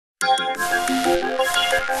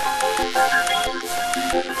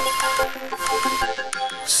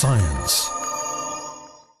Science.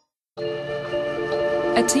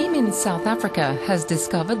 A team in South Africa has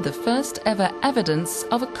discovered the first ever evidence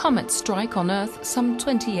of a comet strike on Earth some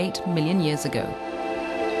 28 million years ago.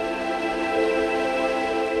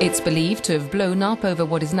 It's believed to have blown up over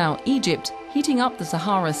what is now Egypt, heating up the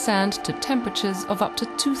Sahara sand to temperatures of up to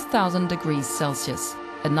 2,000 degrees Celsius,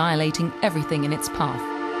 annihilating everything in its path.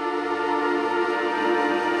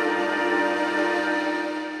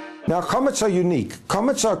 Now, comets are unique.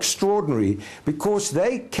 Comets are extraordinary because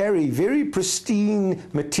they carry very pristine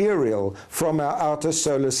material from our outer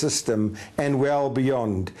solar system and well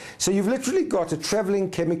beyond. So you've literally got a traveling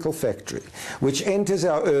chemical factory which enters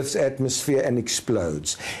our Earth's atmosphere and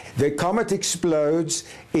explodes. The comet explodes,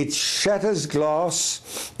 it shatters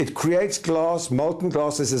glass, it creates glass, molten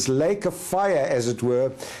glass. There's this lake of fire, as it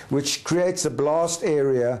were, which creates a blast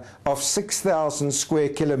area of 6,000 square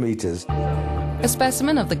kilometers. A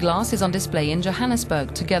specimen of the glass is on display in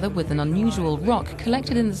Johannesburg, together with an unusual rock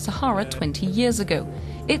collected in the Sahara 20 years ago.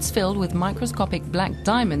 It's filled with microscopic black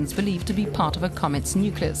diamonds believed to be part of a comet's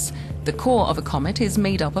nucleus. The core of a comet is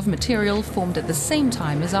made up of material formed at the same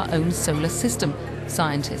time as our own solar system.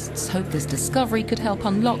 Scientists hope this discovery could help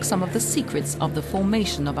unlock some of the secrets of the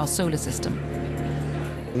formation of our solar system.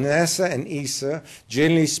 NASA and ESA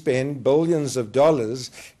generally spend billions of dollars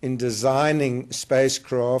in designing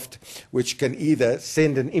spacecraft which can either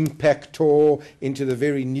send an impactor into the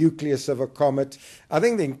very nucleus of a comet. I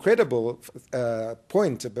think the incredible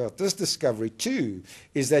point about this discovery too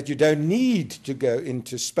is that you don't need to go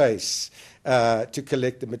into space to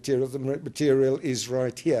collect the material. The material is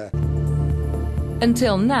right here.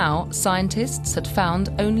 Until now, scientists had found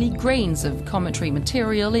only grains of cometary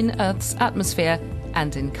material in Earth's atmosphere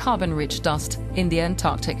and in carbon-rich dust in the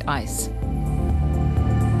Antarctic ice.